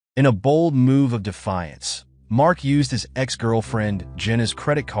In a bold move of defiance, Mark used his ex-girlfriend Jenna's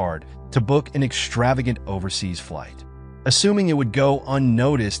credit card to book an extravagant overseas flight. Assuming it would go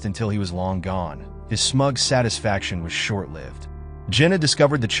unnoticed until he was long gone, his smug satisfaction was short-lived. Jenna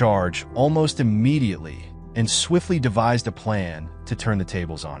discovered the charge almost immediately and swiftly devised a plan to turn the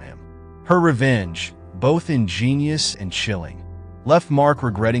tables on him. Her revenge, both ingenious and chilling, left Mark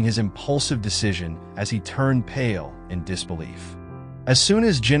regretting his impulsive decision as he turned pale in disbelief. As soon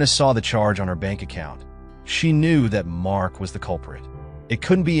as Jenna saw the charge on her bank account, she knew that Mark was the culprit. It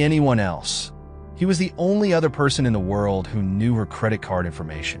couldn't be anyone else. He was the only other person in the world who knew her credit card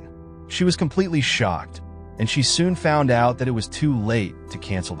information. She was completely shocked, and she soon found out that it was too late to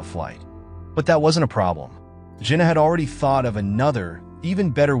cancel the flight. But that wasn't a problem. Jenna had already thought of another, even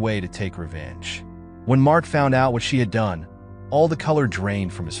better way to take revenge. When Mark found out what she had done, all the color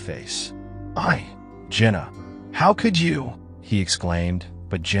drained from his face. Jenna, how could you?" he exclaimed,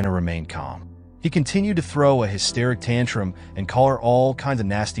 but Jenna remained calm. He continued to throw a hysteric tantrum and call her all kinds of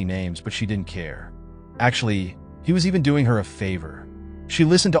nasty names, but she didn't care. Actually, he was even doing her a favor. She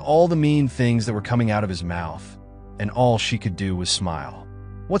listened to all the mean things that were coming out of his mouth, and all she could do was smile.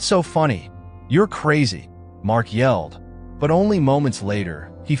 "What's so funny? You're crazy," Mark yelled, but only moments later,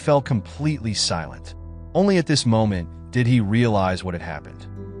 he fell completely silent. Only at this moment did he realize what had happened.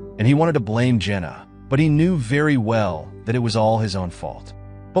 And he wanted to blame Jenna, but he knew very well that it was all his own fault.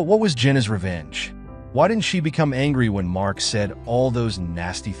 But what was Jenna's revenge? Why didn't she become angry when Mark said all those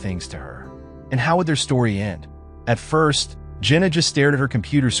nasty things to her? And how would their story end? At first, Jenna just stared at her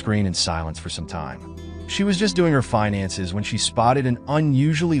computer screen in silence for some time. She was just doing her finances when she spotted an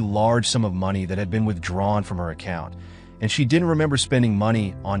unusually large sum of money that had been withdrawn from her account, and she didn't remember spending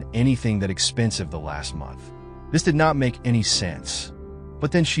money on anything that expensive the last month. This did not make any sense.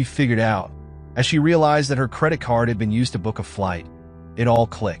 But then she figured out. As she realized that her credit card had been used to book a flight, it all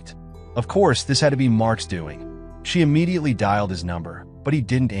clicked. Of course, this had to be Mark's doing. She immediately dialed his number, but he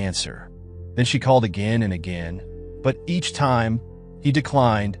didn't answer. Then she called again and again, but each time, he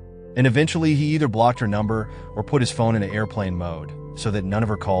declined, and eventually he either blocked her number or put his phone in airplane mode so that none of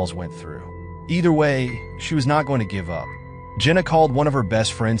her calls went through. Either way, she was not going to give up. Jenna called one of her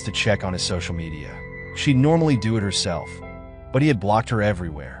best friends to check on his social media. She'd normally do it herself, but he had blocked her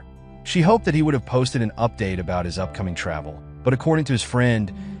everywhere. She hoped that he would have posted an update about his upcoming travel, but according to his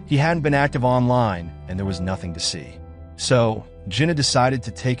friend, he hadn't been active online and there was nothing to see. So, Jenna decided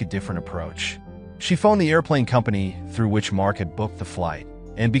to take a different approach. She phoned the airplane company through which Mark had booked the flight,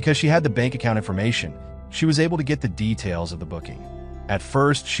 and because she had the bank account information, she was able to get the details of the booking. At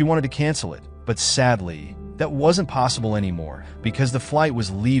first, she wanted to cancel it, but sadly, that wasn't possible anymore because the flight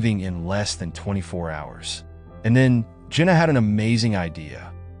was leaving in less than 24 hours. And then, Jenna had an amazing idea.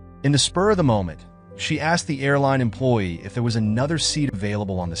 In the spur of the moment, she asked the airline employee if there was another seat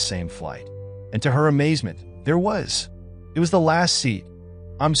available on the same flight. And to her amazement, there was. It was the last seat.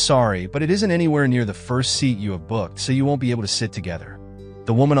 "I'm sorry, but it isn't anywhere near the first seat you have booked, so you won't be able to sit together,"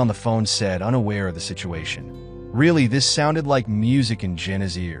 the woman on the phone said, unaware of the situation. Really, this sounded like music in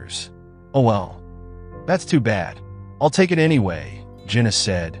Jenna's ears. "Oh well, that's too bad. I'll take it anyway," Jenna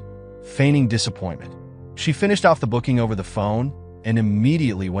said, feigning disappointment. She finished off the booking over the phone and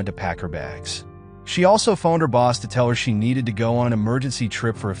immediately went to pack her bags. She also phoned her boss to tell her she needed to go on an emergency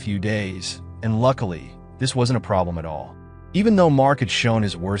trip for a few days, and luckily, this wasn't a problem at all. Even though Mark had shown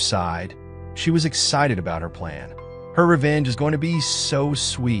his worst side, she was excited about her plan. Her revenge is going to be so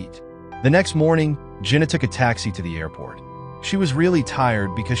sweet. The next morning, Jenna took a taxi to the airport. She was really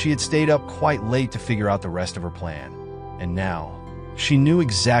tired because she had stayed up quite late to figure out the rest of her plan. And now, she knew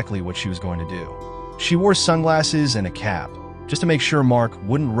exactly what she was going to do. She wore sunglasses and a cap, just to make sure Mark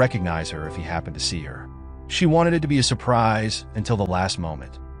wouldn't recognize her if he happened to see her. She wanted it to be a surprise until the last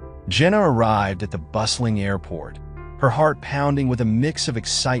moment. Jenna arrived at the bustling airport, her heart pounding with a mix of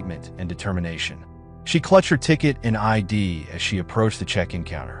excitement and determination. She clutched her ticket and ID as she approached the check-in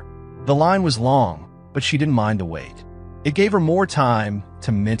counter. The line was long, but she didn't mind the wait. It gave her more time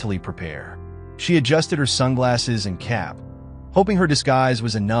to mentally prepare. She adjusted her sunglasses and cap, hoping her disguise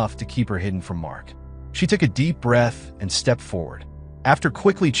was enough to keep her hidden from Mark. She took a deep breath and stepped forward. After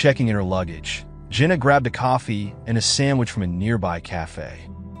quickly checking in her luggage, Jenna grabbed a coffee and a sandwich from a nearby cafe.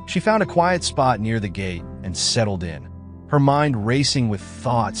 She found a quiet spot near the gate and settled in, her mind racing with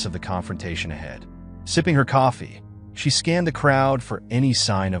thoughts of the confrontation ahead. Sipping her coffee, she scanned the crowd for any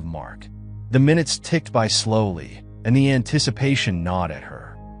sign of Mark. The minutes ticked by slowly, and the anticipation gnawed at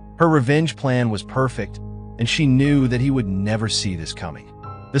her. Her revenge plan was perfect, and she knew that he would never see this coming.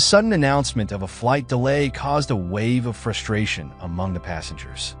 The sudden announcement of a flight delay caused a wave of frustration among the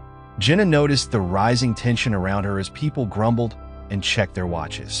passengers. Jenna noticed the rising tension around her as people grumbled and checked their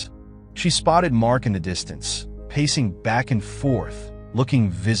watches. She spotted Mark in the distance, pacing back and forth, looking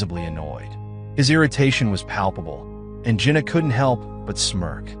visibly annoyed. His irritation was palpable, and Jenna couldn't help but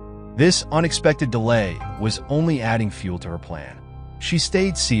smirk. This unexpected delay was only adding fuel to her plan. She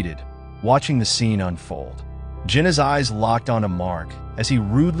stayed seated, watching the scene unfold. Jenna's eyes locked onto Mark as he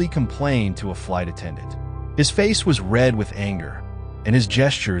rudely complained to a flight attendant. His face was red with anger, and his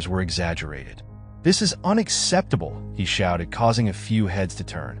gestures were exaggerated. "This is unacceptable," he shouted, causing a few heads to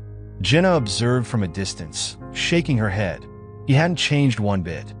turn. Jenna observed from a distance, shaking her head. He hadn't changed one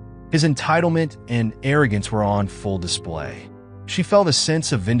bit. His entitlement and arrogance were on full display. She felt a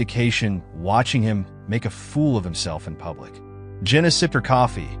sense of vindication watching him make a fool of himself in public. Jenna sipped her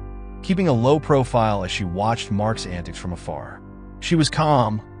coffee, keeping a low profile as she watched Mark's antics from afar. She was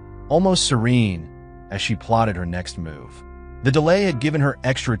calm, almost serene, as she plotted her next move. The delay had given her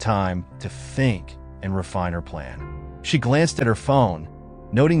extra time to think and refine her plan. She glanced at her phone,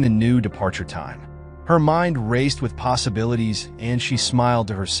 noting the new departure time. Her mind raced with possibilities, and she smiled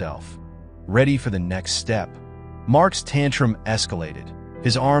to herself, ready for the next step. Mark's tantrum escalated,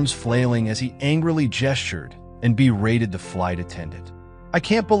 his arms flailing as he angrily gestured and berated the flight attendant. "I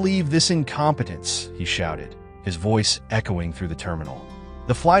can't believe this incompetence," he shouted, his voice echoing through the terminal.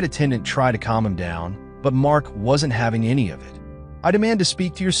 The flight attendant tried to calm him down, but Mark wasn't having any of it. "I demand to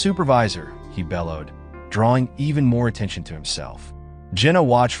speak to your supervisor," he bellowed, drawing even more attention to himself. Jenna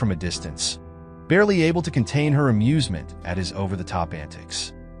watched from a distance, barely able to contain her amusement at his over-the-top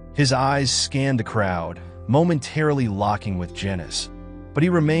antics. His eyes scanned the crowd, momentarily locking with Jenna's, but he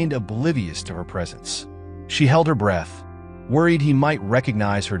remained oblivious to her presence. She held her breath, worried he might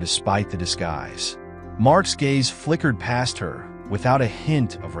recognize her despite the disguise. Mark's gaze flickered past her without a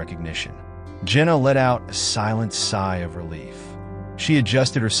hint of recognition. Jenna let out a silent sigh of relief. She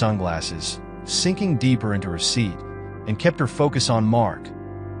adjusted her sunglasses, sinking deeper into her seat, and kept her focus on Mark,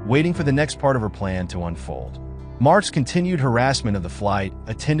 waiting for the next part of her plan to unfold. Mark's continued harassment of the flight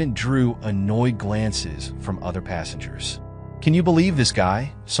attendant drew annoyed glances from other passengers. "Can you believe this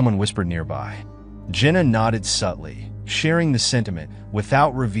guy?" someone whispered nearby. Jenna nodded subtly, sharing the sentiment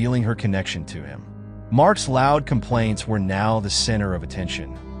without revealing her connection to him. Mark's loud complaints were now the center of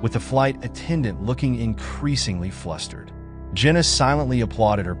attention, with the flight attendant looking increasingly flustered. Jenna silently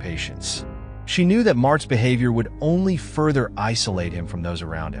applauded her patience. She knew that Mark's behavior would only further isolate him from those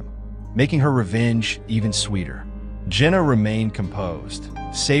around him, making her revenge even sweeter. Jenna remained composed,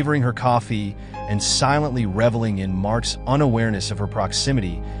 savoring her coffee and silently reveling in Mark's unawareness of her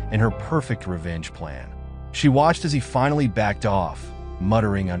proximity and her perfect revenge plan. She watched as he finally backed off,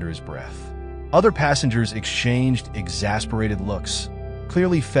 muttering under his breath. Other passengers exchanged exasperated looks,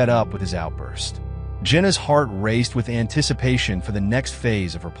 clearly fed up with his outburst. Jenna's heart raced with anticipation for the next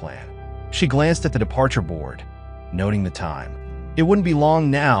phase of her plan. She glanced at the departure board, noting the time. It wouldn't be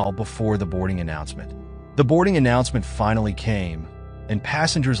long now before the boarding announcement. The boarding announcement finally came, and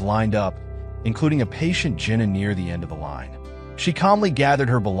passengers lined up, including a patient Jenna near the end of the line. She calmly gathered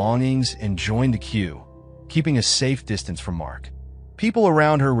her belongings and joined the queue, keeping a safe distance from Mark. People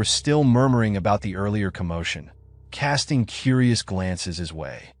around her were still murmuring about the earlier commotion, casting curious glances his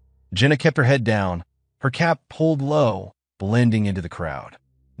way. Jenna kept her head down, her cap pulled low, blending into the crowd.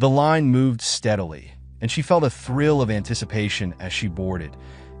 The line moved steadily, and she felt a thrill of anticipation as she boarded.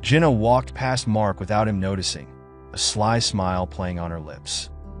 Jenna walked past Mark without him noticing, a sly smile playing on her lips.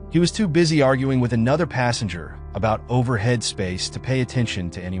 He was too busy arguing with another passenger about overhead space to pay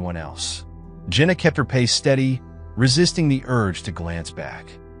attention to anyone else. Jenna kept her pace steady, resisting the urge to glance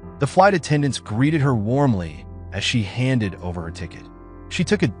back. The flight attendants greeted her warmly as she handed over her ticket. She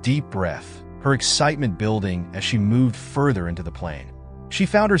took a deep breath, her excitement building as she moved further into the plane. She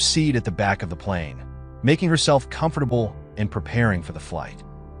found her seat at the back of the plane, making herself comfortable and preparing for the flight.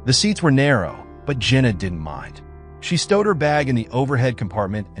 The seats were narrow, but Jenna didn't mind. She stowed her bag in the overhead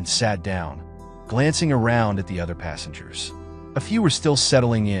compartment and sat down, glancing around at the other passengers. A few were still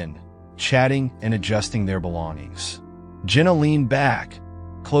settling in, chatting and adjusting their belongings. Jenna leaned back,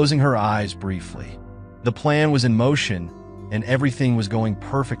 closing her eyes briefly. The plan was in motion, and everything was going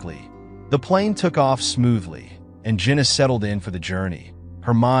perfectly. The plane took off smoothly, and Jenna settled in for the journey,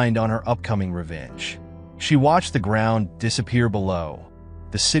 her mind on her upcoming revenge. She watched the ground disappear below,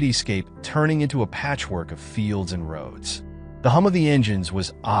 the cityscape turning into a patchwork of fields and roads. The hum of the engines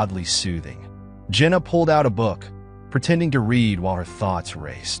was oddly soothing. Jenna pulled out a book, pretending to read while her thoughts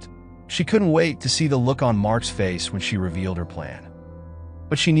raced. She couldn't wait to see the look on Mark's face when she revealed her plan.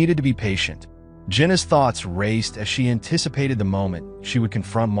 But she needed to be patient. Jenna's thoughts raced as she anticipated the moment she would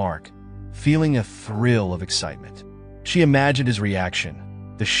confront Mark, feeling a thrill of excitement. She imagined his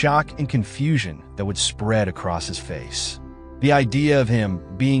reaction, the shock and confusion that would spread across his face. The idea of him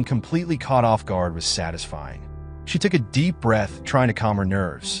being completely caught off guard was satisfying. She took a deep breath, trying to calm her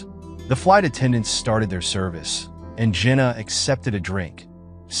nerves. The flight attendants started their service, and Jenna accepted a drink,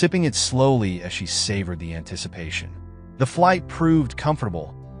 sipping it slowly as she savored the anticipation. The flight proved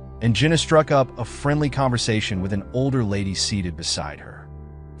comfortable, and Jenna struck up a friendly conversation with an older lady seated beside her.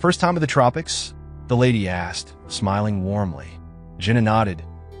 "First time to the tropics?" the lady asked, smiling warmly. Jenna nodded.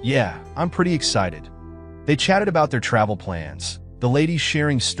 "Yeah, I'm pretty excited." They chatted about their travel plans, the lady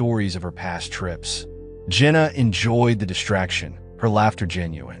sharing stories of her past trips. Jenna enjoyed the distraction, her laughter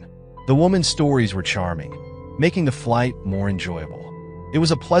genuine. The woman's stories were charming, making the flight more enjoyable. It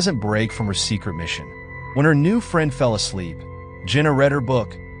was a pleasant break from her secret mission. When her new friend fell asleep, Jenna read her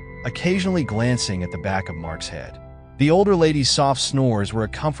book, occasionally glancing at the back of Mark's head. The older lady's soft snores were a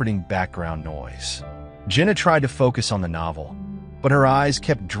comforting background noise. Jenna tried to focus on the novel, but her eyes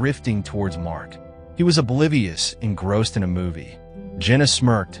kept drifting towards Mark. He was oblivious, engrossed in a movie. Jenna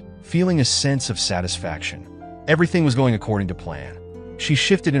smirked, feeling a sense of satisfaction. Everything was going according to plan. She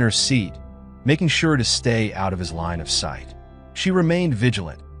shifted in her seat, making sure to stay out of his line of sight. She remained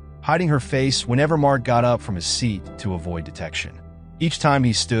vigilant, hiding her face whenever Mark got up from his seat to avoid detection. Each time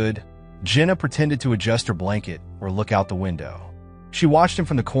he stood, Jenna pretended to adjust her blanket or look out the window. She watched him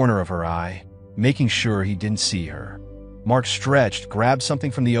from the corner of her eye, making sure he didn't see her. Mark stretched, grabbed something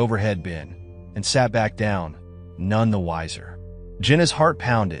from the overhead bin, and sat back down, none the wiser. Jenna's heart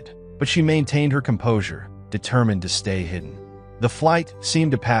pounded, but she maintained her composure, determined to stay hidden. The flight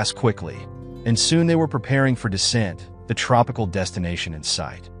seemed to pass quickly, and soon they were preparing for descent, the tropical destination in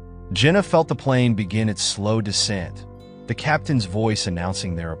sight. Jenna felt the plane begin its slow descent, the captain's voice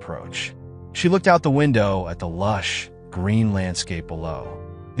announcing their approach. She looked out the window at the lush, green landscape below.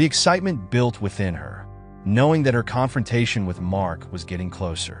 The excitement built within her, knowing that her confrontation with Mark was getting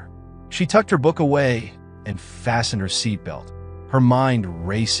closer. She tucked her book away and fastened her seatbelt, her mind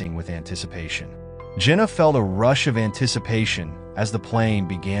racing with anticipation. Jenna felt a rush of anticipation as the plane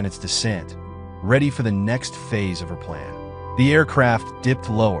began its descent, ready for the next phase of her plan. The aircraft dipped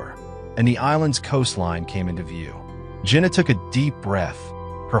lower, and the island's coastline came into view. Jenna took a deep breath,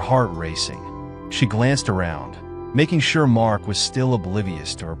 her heart racing. She glanced around, making sure Mark was still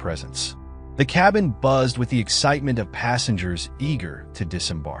oblivious to her presence. The cabin buzzed with the excitement of passengers eager to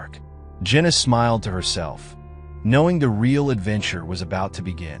disembark. Jenna smiled to herself, knowing the real adventure was about to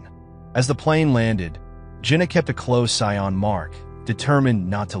begin. As the plane landed, Jenna kept a close eye on Mark, determined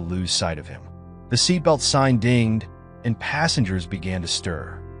not to lose sight of him. The seatbelt sign dinged, and passengers began to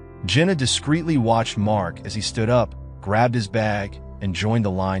stir. Jenna discreetly watched Mark as he stood up, grabbed his bag, and joined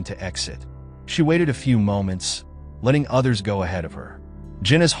the line to exit. She waited a few moments, letting others go ahead of her.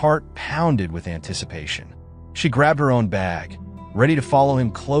 Jenna's heart pounded with anticipation. She grabbed her own bag, ready to follow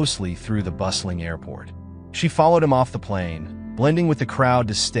him closely through the bustling airport. She followed him off the plane, blending with the crowd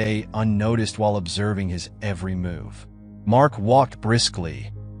to stay unnoticed while observing his every move. Mark walked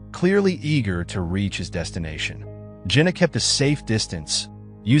briskly, clearly eager to reach his destination. Jenna kept a safe distance,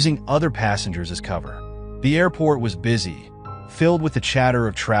 using other passengers as cover. The airport was busy, filled with the chatter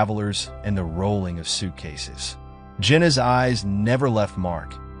of travelers and the rolling of suitcases. Jenna's eyes never left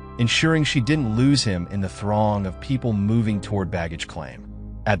Mark, ensuring she didn't lose him in the throng of people moving toward baggage claim.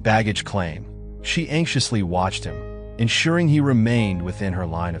 At baggage claim, she anxiously watched him, ensuring he remained within her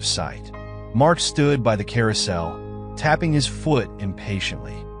line of sight. Mark stood by the carousel, tapping his foot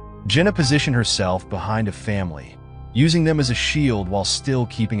impatiently. Jenna positioned herself behind a family, using them as a shield while still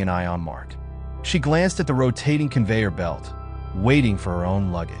keeping an eye on Mark. She glanced at the rotating conveyor belt, waiting for her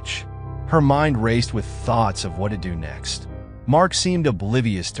own luggage. Her mind raced with thoughts of what to do next. Mark seemed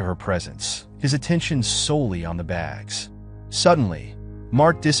oblivious to her presence, his attention solely on the bags. Suddenly,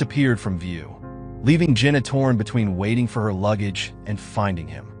 Mark disappeared from view, leaving Jenna torn between waiting for her luggage and finding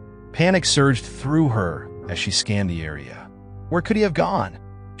him. Panic surged through her as she scanned the area. Where could he have gone?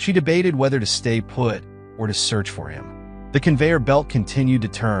 She debated whether to stay put or to search for him. The conveyor belt continued to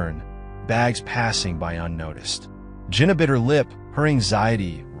turn, bags passing by unnoticed. Jenna bit her lip, her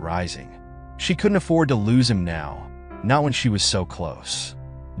anxiety rising. She couldn't afford to lose him now, not when she was so close.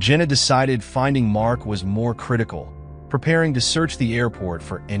 Jenna decided finding Mark was more critical, preparing to search the airport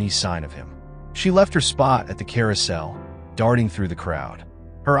for any sign of him. She left her spot at the carousel, darting through the crowd.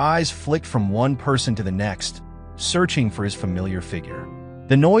 Her eyes flicked from one person to the next, searching for his familiar figure.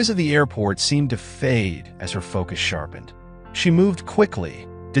 The noise of the airport seemed to fade as her focus sharpened. She moved quickly,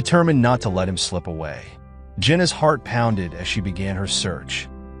 determined not to let him slip away. Jenna's heart pounded as she began her search.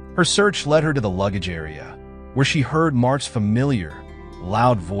 Her search led her to the luggage area, where she heard Mark's familiar,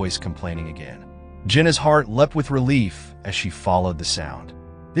 loud voice complaining again. Jenna's heart leapt with relief as she followed the sound.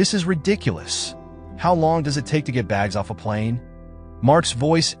 "This is ridiculous. How long does it take to get bags off a plane? Mark's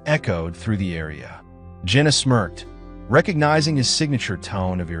voice echoed through the area. Jenna smirked, recognizing his signature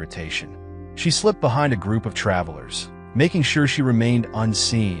tone of irritation. She slipped behind a group of travelers, making sure she remained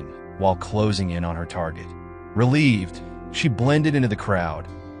unseen while closing in on her target. Relieved, she blended into the crowd,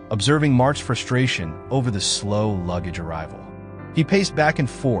 observing Mark's frustration over the slow luggage arrival. He paced back and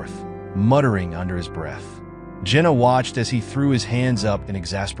forth, muttering under his breath. Jenna watched as he threw his hands up in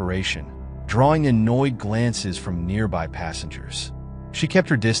exasperation, drawing annoyed glances from nearby passengers. She kept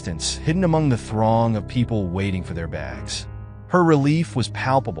her distance, hidden among the throng of people waiting for their bags. Her relief was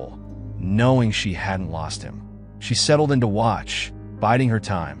palpable, knowing she hadn't lost him. She settled in to watch, biding her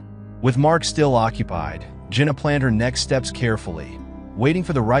time. With Mark still occupied, Jenna planned her next steps carefully, waiting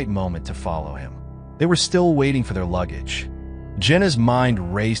for the right moment to follow him. They were still waiting for their luggage. Jenna's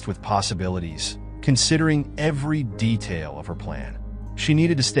mind raced with possibilities, considering every detail of her plan. She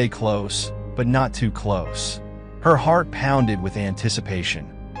needed to stay close, but not too close. Her heart pounded with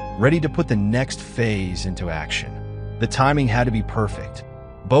anticipation, ready to put the next phase into action. The timing had to be perfect.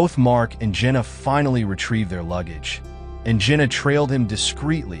 Both Mark and Jenna finally retrieved their luggage, and Jenna trailed him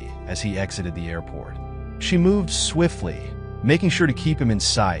discreetly as he exited the airport. She moved swiftly, making sure to keep him in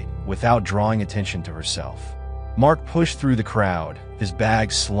sight without drawing attention to herself. Mark pushed through the crowd, his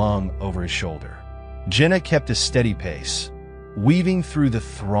bag slung over his shoulder. Jenna kept a steady pace, weaving through the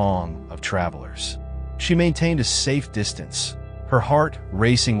throng of travelers. She maintained a safe distance, her heart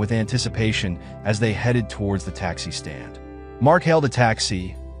racing with anticipation as they headed towards the taxi stand. Mark hailed a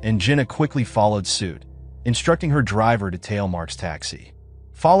taxi, and Jenna quickly followed suit, instructing her driver to tail Mark's taxi.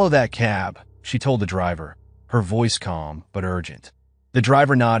 "Follow that cab," she told the driver, her voice calm but urgent. The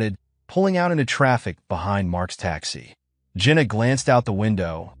driver nodded, pulling out into traffic behind Mark's taxi. Jenna glanced out the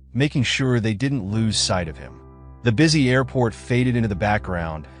window, making sure they didn't lose sight of him. The busy airport faded into the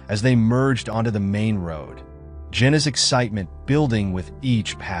background as they merged onto the main road, Jenna's excitement building with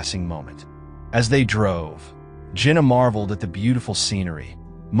each passing moment. As they drove, Jenna marveled at the beautiful scenery,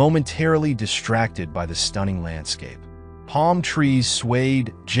 momentarily distracted by the stunning landscape. Palm trees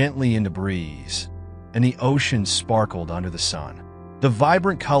swayed gently in the breeze, and the ocean sparkled under the sun. The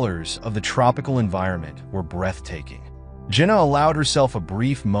vibrant colors of the tropical environment were breathtaking. Jenna allowed herself a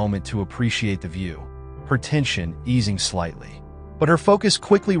brief moment to appreciate the view, her tension easing slightly. But her focus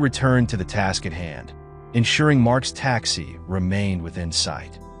quickly returned to the task at hand, ensuring Mark's taxi remained within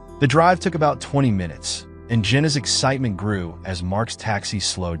sight. The drive took about 20 minutes, and Jenna's excitement grew as Mark's taxi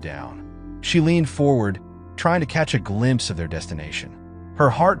slowed down. She leaned forward, trying to catch a glimpse of their destination. Her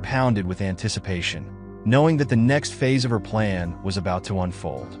heart pounded with anticipation, knowing that the next phase of her plan was about to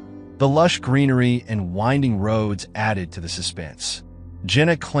unfold. The lush greenery and winding roads added to the suspense.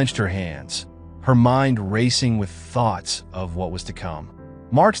 Jenna clenched her hands, her mind racing with thoughts of what was to come.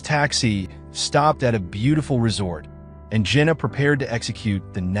 Mark's taxi stopped at a beautiful resort, and Jenna prepared to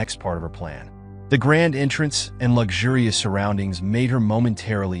execute the next part of her plan. The grand entrance and luxurious surroundings made her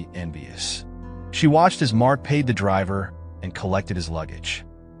momentarily envious. She watched as Mark paid the driver and collected his luggage.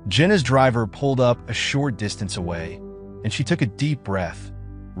 Jenna's driver pulled up a short distance away, and she took a deep breath,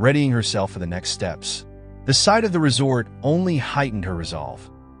 readying herself for the next steps. The sight of the resort only heightened her resolve,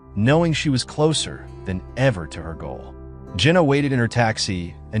 knowing she was closer than ever to her goal. Jenna waited in her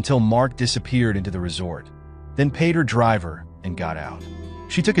taxi until Mark disappeared into the resort, then paid her driver and got out.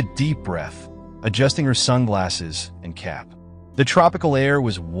 She took a deep breath, adjusting her sunglasses and cap. The tropical air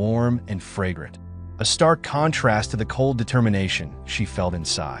was warm and fragrant, a stark contrast to the cold determination she felt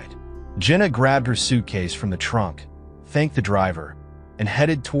inside. Jenna grabbed her suitcase from the trunk, thanked the driver, and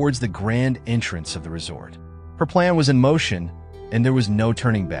headed towards the grand entrance of the resort. Her plan was in motion, and there was no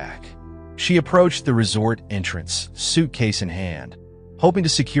turning back. She approached the resort entrance, suitcase in hand, hoping to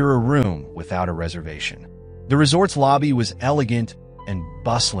secure a room without a reservation. The resort's lobby was elegant and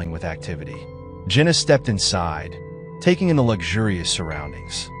bustling with activity. Jenna stepped inside, taking in the luxurious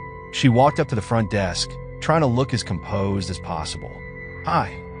surroundings. She walked up to the front desk, trying to look as composed as possible.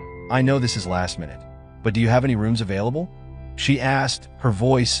 "Hi, I know this is last minute, but do you have any rooms available?" she asked, her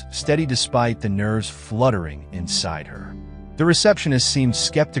voice steady despite the nerves fluttering inside her. The receptionist seemed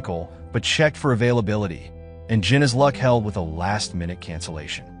skeptical but checked for availability, and Jenna's luck held with a last-minute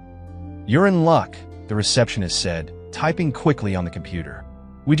cancellation. "You're in luck," the receptionist said, typing quickly on the computer.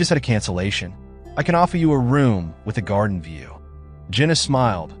 "We just had a cancellation. I can offer you a room with a garden view." Jenna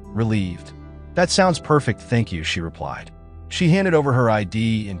smiled, relieved. "That sounds perfect, thank you," she replied. She handed over her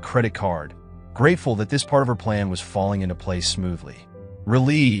ID and credit card, grateful that this part of her plan was falling into place smoothly.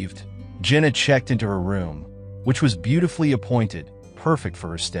 Relieved, Jenna checked into her room, which was beautifully appointed, perfect for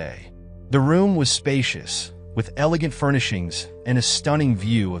her stay. The room was spacious, with elegant furnishings and a stunning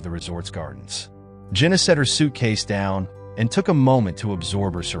view of the resort's gardens. Jenna set her suitcase down and took a moment to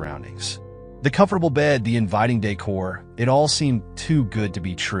absorb her surroundings. The comfortable bed, the inviting decor, it all seemed too good to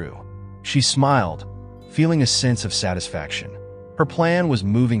be true. She smiled, feeling a sense of satisfaction. Her plan was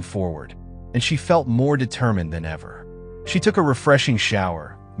moving forward, and she felt more determined than ever. She took a refreshing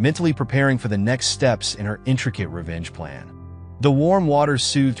shower, mentally preparing for the next steps in her intricate revenge plan. The warm water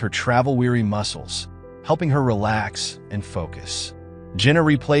soothed her travel-weary muscles, helping her relax and focus. Jenna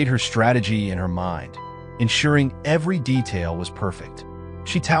replayed her strategy in her mind, ensuring every detail was perfect.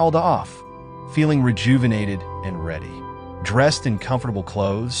 She toweled off, feeling rejuvenated and ready. Dressed in comfortable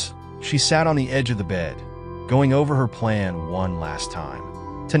clothes, she sat on the edge of the bed, going over her plan one last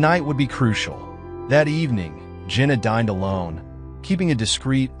time. Tonight would be crucial. That evening, Jenna dined alone, keeping a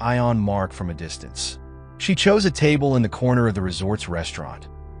discreet eye on Mark from a distance. She chose a table in the corner of the resort's restaurant,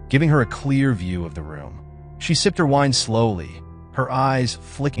 giving her a clear view of the room. She sipped her wine slowly, her eyes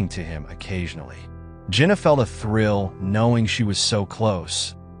flicking to him occasionally. Jenna felt a thrill knowing she was so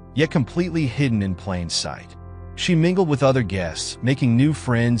close, yet completely hidden in plain sight. She mingled with other guests, making new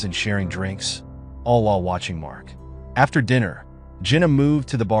friends and sharing drinks, all while watching Mark. After dinner, Jenna moved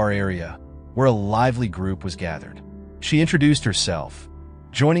to the bar area, where a lively group was gathered. She introduced herself,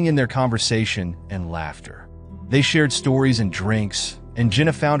 joining in their conversation and laughter. They shared stories and drinks, and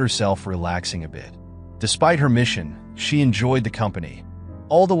Jenna found herself relaxing a bit. Despite her mission, she enjoyed the company,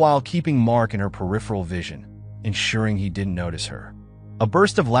 all the while keeping Mark in her peripheral vision, ensuring he didn't notice her. A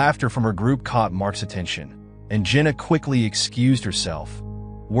burst of laughter from her group caught Mark's attention, and Jenna quickly excused herself,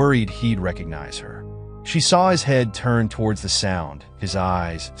 worried he'd recognize her. She saw his head turn towards the sound, his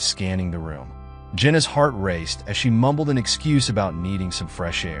eyes scanning the room. Jenna's heart raced as she mumbled an excuse about needing some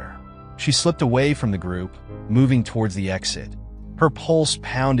fresh air. She slipped away from the group, moving towards the exit. Her pulse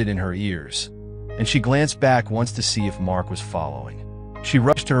pounded in her ears, and she glanced back once to see if Mark was following. She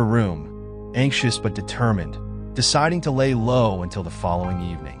rushed to her room, anxious but determined, deciding to lay low until the following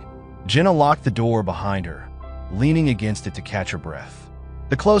evening. Jenna locked the door behind her, leaning against it to catch her breath.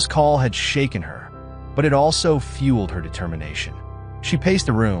 The close call had shaken her, but it also fueled her determination. She paced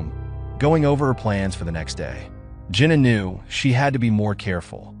the room, going over her plans for the next day. Jenna knew she had to be more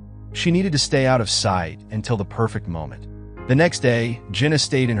careful. She needed to stay out of sight until the perfect moment. The next day, Jenna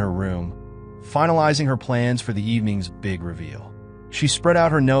stayed in her room, finalizing her plans for the evening's big reveal. She spread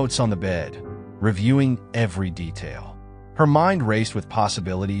out her notes on the bed, reviewing every detail. Her mind raced with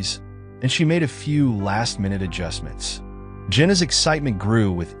possibilities, and she made a few last-minute adjustments. Jenna's excitement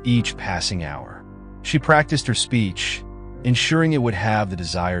grew with each passing hour. She practiced her speech, ensuring it would have the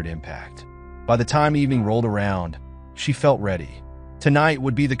desired impact. By the time evening rolled around, she felt ready. Tonight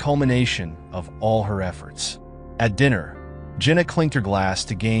would be the culmination of all her efforts. At dinner, Jenna clinked her glass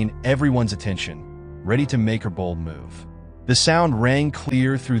to gain everyone's attention, ready to make her bold move. The sound rang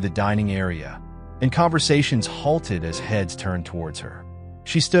clear through the dining area, and conversations halted as heads turned towards her.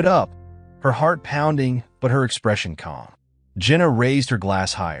 She stood up, her heart pounding but her expression calm. Jenna raised her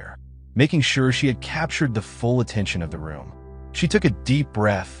glass higher, making sure she had captured the full attention of the room. She took a deep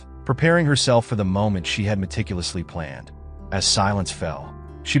breath, preparing herself for the moment she had meticulously planned. As silence fell,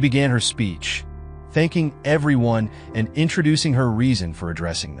 she began her speech, thanking everyone and introducing her reason for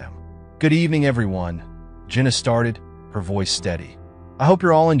addressing them. "Good evening, everyone," Jenna started, her voice steady. "I hope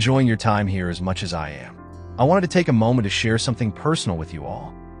you're all enjoying your time here as much as I am. I wanted to take a moment to share something personal with you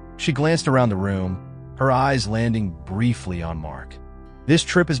all." She glanced around the room, her eyes landing briefly on Mark. "This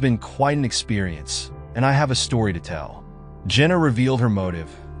trip has been quite an experience, and I have a story to tell." Jenna revealed her motive,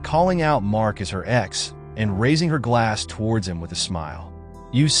 calling out Mark as her ex and raising her glass towards him with a smile.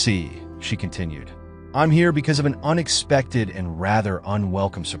 "You see," she continued, "I'm here because of an unexpected and rather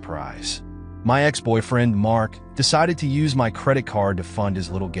unwelcome surprise. My ex-boyfriend, Mark, decided to use my credit card to fund his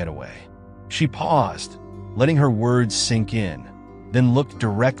little getaway." She paused, letting her words sink in, then looked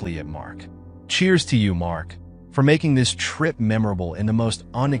directly at Mark. "Cheers to you, Mark, for making this trip memorable in the most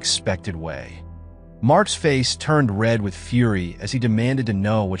unexpected way." Mark's face turned red with fury as he demanded to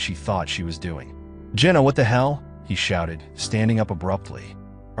know what she thought she was doing. "Jenna, what the hell?" he shouted, standing up abruptly.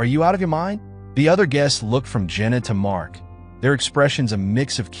 "Are you out of your mind?" The other guests looked from Jenna to Mark, their expressions a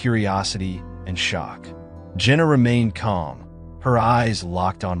mix of curiosity and shock. Jenna remained calm, her eyes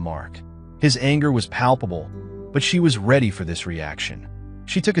locked on Mark. His anger was palpable, but she was ready for this reaction.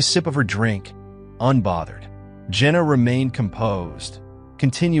 She took a sip of her drink, unbothered. Jenna remained composed,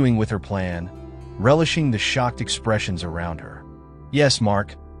 continuing with her plan, relishing the shocked expressions around her. "Yes,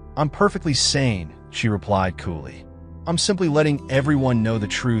 Mark, I'm perfectly sane," she replied coolly. "I'm simply letting everyone know the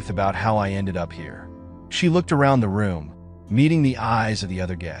truth about how I ended up here." She looked around the room, meeting the eyes of the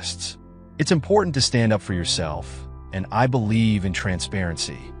other guests. "It's important to stand up for yourself, and I believe in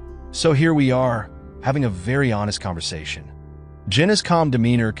transparency. So here we are, having a very honest conversation. Jenna's calm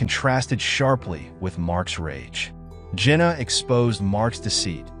demeanor contrasted sharply with Mark's rage. Jenna exposed Mark's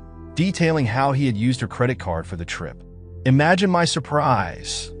deceit, detailing how he had used her credit card for the trip. "Imagine my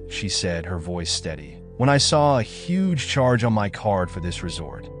surprise," she said, her voice steady, "when I saw a huge charge on my card for this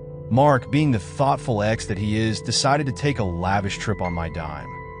resort. Mark, being the thoughtful ex that he is, decided to take a lavish trip on my dime."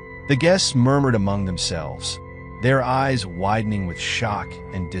 The guests murmured among themselves, their eyes widening with shock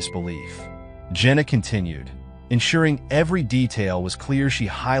and disbelief. Jenna continued, ensuring every detail was clear. She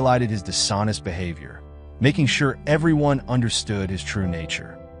highlighted his dishonest behavior, making sure everyone understood his true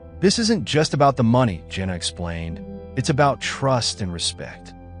nature. "This isn't just about the money," Jenna explained. "It's about trust and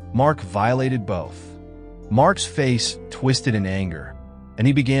respect. Mark violated both." Mark's face twisted in anger, and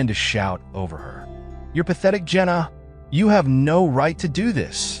he began to shout over her. "You're pathetic, Jenna. You have no right to do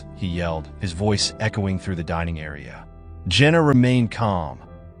this," he yelled, his voice echoing through the dining area. Jenna remained calm,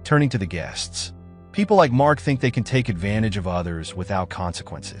 turning to the guests. "People like Mark think they can take advantage of others without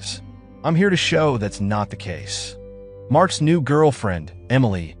consequences. I'm here to show that's not the case." Mark's new girlfriend,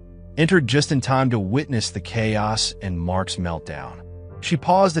 Emily, entered just in time to witness the chaos and Mark's meltdown. She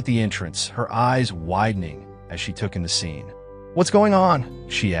paused at the entrance, her eyes widening as she took in the scene. "What's going on?"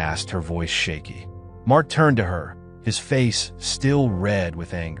 she asked, her voice shaky. Mark turned to her, his face still red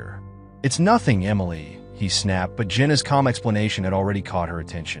with anger. "It's nothing, Emily," he snapped, but Jenna's calm explanation had already caught her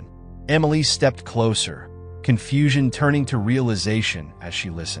attention. Emily stepped closer, confusion turning to realization as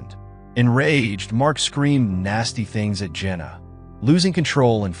she listened. Enraged, Mark screamed nasty things at Jenna, losing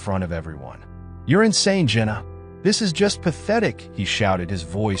control in front of everyone. "You're insane, Jenna. This is just pathetic," he shouted, his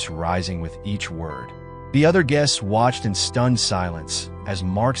voice rising with each word. The other guests watched in stunned silence as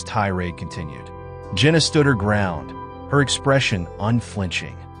Mark's tirade continued. Jenna stood her ground, her expression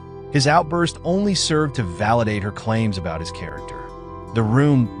unflinching. His outburst only served to validate her claims about his character. The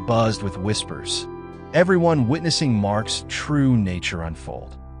room buzzed with whispers, everyone witnessing Mark's true nature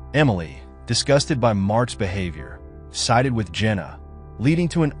unfold. Emily, disgusted by Mark's behavior, sided with Jenna, leading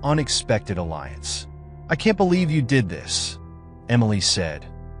to an unexpected alliance. "I can't believe you did this," Emily said,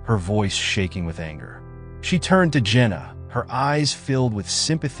 her voice shaking with anger. She turned to Jenna, her eyes filled with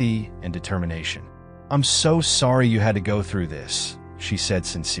sympathy and determination. "I'm so sorry you had to go through this," she said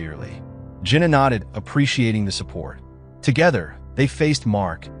sincerely. Jenna nodded, appreciating the support. Together, they faced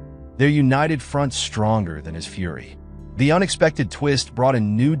Mark, their united front stronger than his fury. The unexpected twist brought a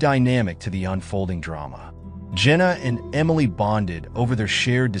new dynamic to the unfolding drama. Jenna and Emily bonded over their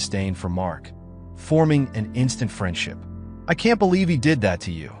shared disdain for Mark, forming an instant friendship. "I can't believe he did that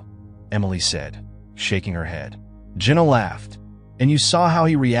to you," Emily said, shaking her head. Jenna laughed. "And you saw how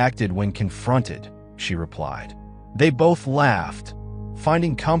he reacted when confronted," she replied. They both laughed,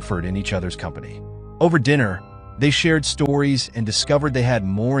 finding comfort in each other's company. Over dinner, they shared stories and discovered they had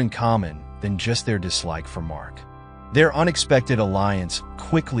more in common than just their dislike for Mark. Their unexpected alliance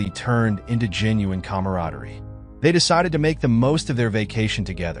quickly turned into genuine camaraderie. They decided to make the most of their vacation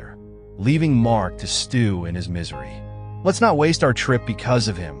together, leaving Mark to stew in his misery. "Let's not waste our trip because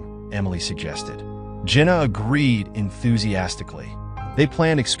of him," Emily suggested. Jenna agreed enthusiastically. They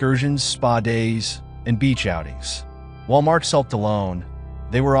planned excursions, spa days, and beach outings. While Mark sulked alone,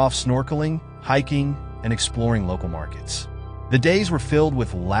 they were off snorkeling, hiking, and exploring local markets. The days were filled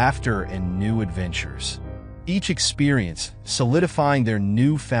with laughter and new adventures, each experience solidifying their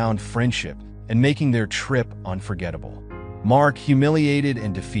newfound friendship and making their trip unforgettable. Mark, humiliated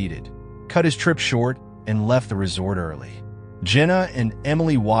and defeated, cut his trip short and left the resort early. Jenna and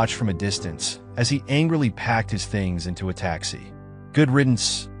Emily watched from a distance as he angrily packed his things into a taxi. "Good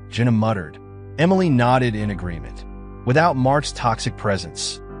riddance," Jenna muttered. Emily nodded in agreement. Without Mark's toxic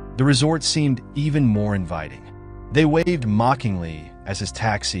presence, the resort seemed even more inviting. They waved mockingly as his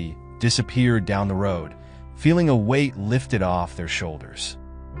taxi disappeared down the road, feeling a weight lifted off their shoulders.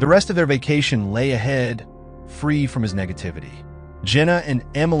 The rest of their vacation lay ahead, free from his negativity. Jenna and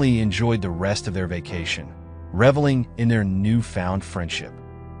Emily enjoyed the rest of their vacation, reveling in their newfound friendship.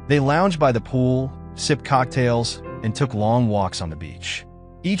 They lounged by the pool, sipped cocktails, and took long walks on the beach.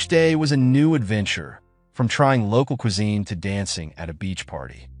 Each day was a new adventure, from trying local cuisine to dancing at a beach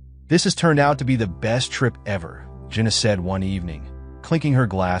party. "This has turned out to be the best trip ever," Jenna said one evening, clinking her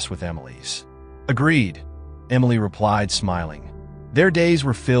glass with Emily's. "Agreed," Emily replied, smiling. Their days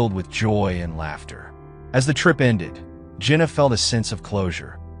were filled with joy and laughter. As the trip ended, Jenna felt a sense of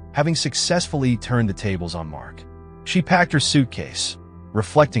closure, having successfully turned the tables on Mark. She packed her suitcase,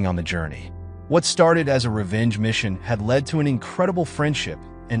 reflecting on the journey. What started as a revenge mission had led to an incredible friendship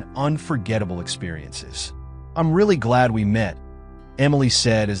and unforgettable experiences. "I'm really glad we met," Emily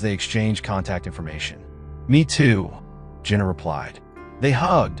said as they exchanged contact information. "Me too," Jenna replied. They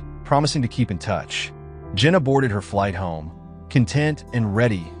hugged, promising to keep in touch. Jenna boarded her flight home, content and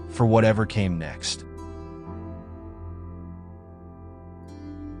ready for whatever came next.